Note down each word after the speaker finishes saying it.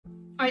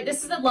All right,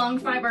 this is the long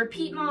fiber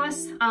peat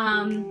moss.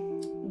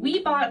 We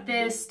bought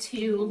this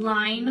to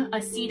line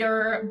a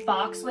cedar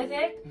box with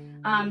it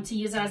to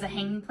use it as a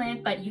hanging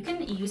plant, but you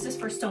can use this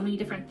for so many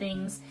different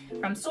things,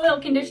 from soil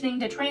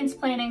conditioning to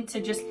transplanting to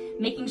just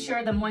making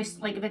sure the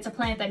like if it's a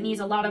plant that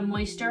needs a lot of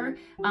moisture,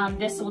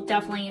 this will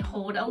definitely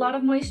hold a lot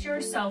of moisture.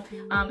 So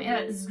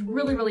it is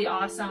really, really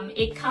awesome.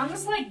 It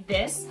comes like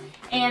this,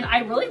 and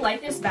I really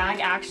like this bag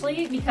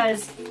actually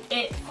because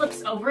it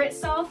flips over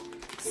itself.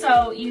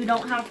 So you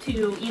don't have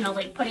to, you know,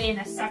 like put it in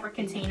a separate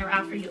container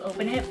after you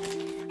open it.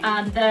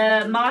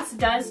 The moss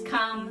does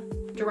come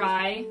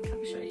dry. Let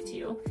me show it to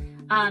you.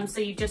 So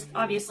you just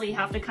obviously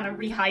have to kind of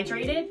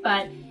rehydrate it,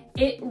 but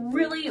it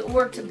really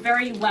worked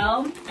very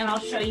well. And I'll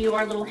show you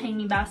our little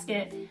hanging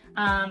basket.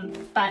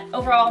 But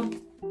overall,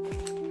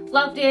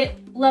 loved it.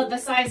 Love the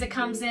size it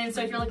comes in.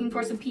 So if you're looking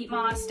for some peat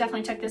moss,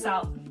 definitely check this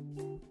out.